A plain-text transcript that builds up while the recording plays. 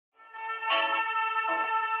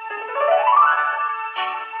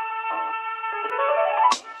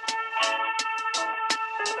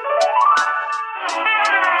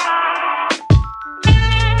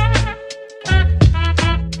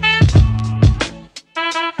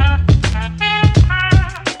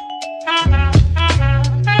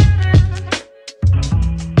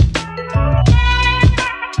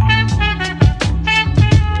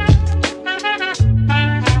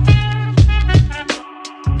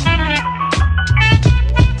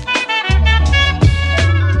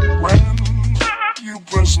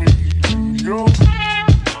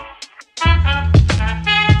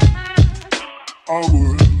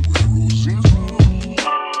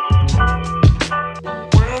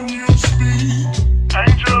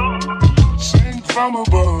from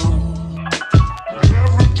above.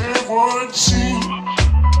 Every day would seem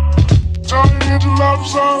turning into love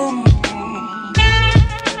song.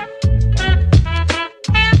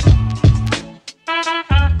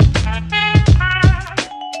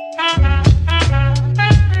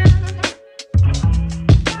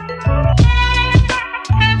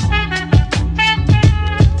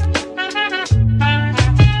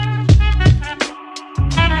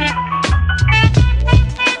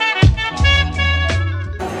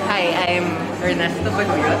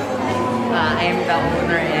 I am the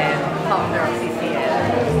owner and founder of CCL.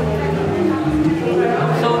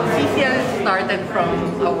 So CCL started from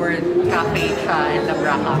our cafe, CHÁ E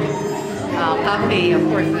LEMBRANCAS. Cafe, of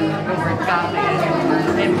course, the word cafe,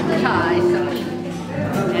 and CHÁ is a tea,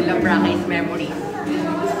 and LEMBRANCAS is memories.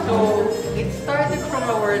 So it started from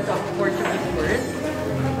a word of Portuguese word,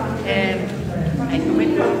 and I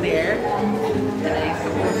went from there, and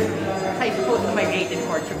I supposed to migrate in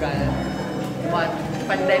Portugal. But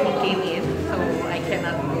pandemic came in, so I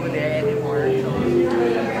cannot go there anymore.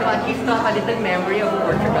 So at least to have a little memory of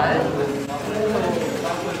Portugal. So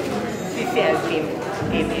CCL came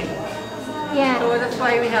in. Yeah. So that's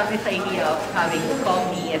why we have this idea of having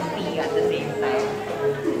coffee and tea at the same time.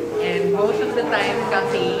 And most of the time,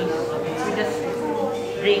 cafes, we just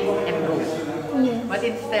drink and go. Yes. But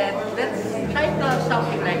instead, let's try to have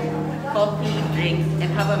something like coffee, drink, and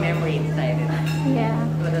have a memory inside it. Yeah.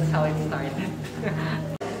 So that's how it started.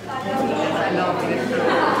 I love this.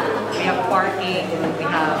 We have parking, we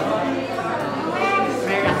have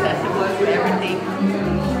very accessible to everything.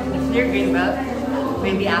 It's near Greenbelt.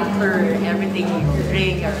 Maybe after everything you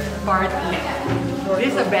drink or party, this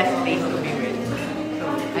is the best place to be with. So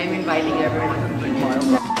I'm inviting everyone to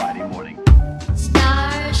tomorrow.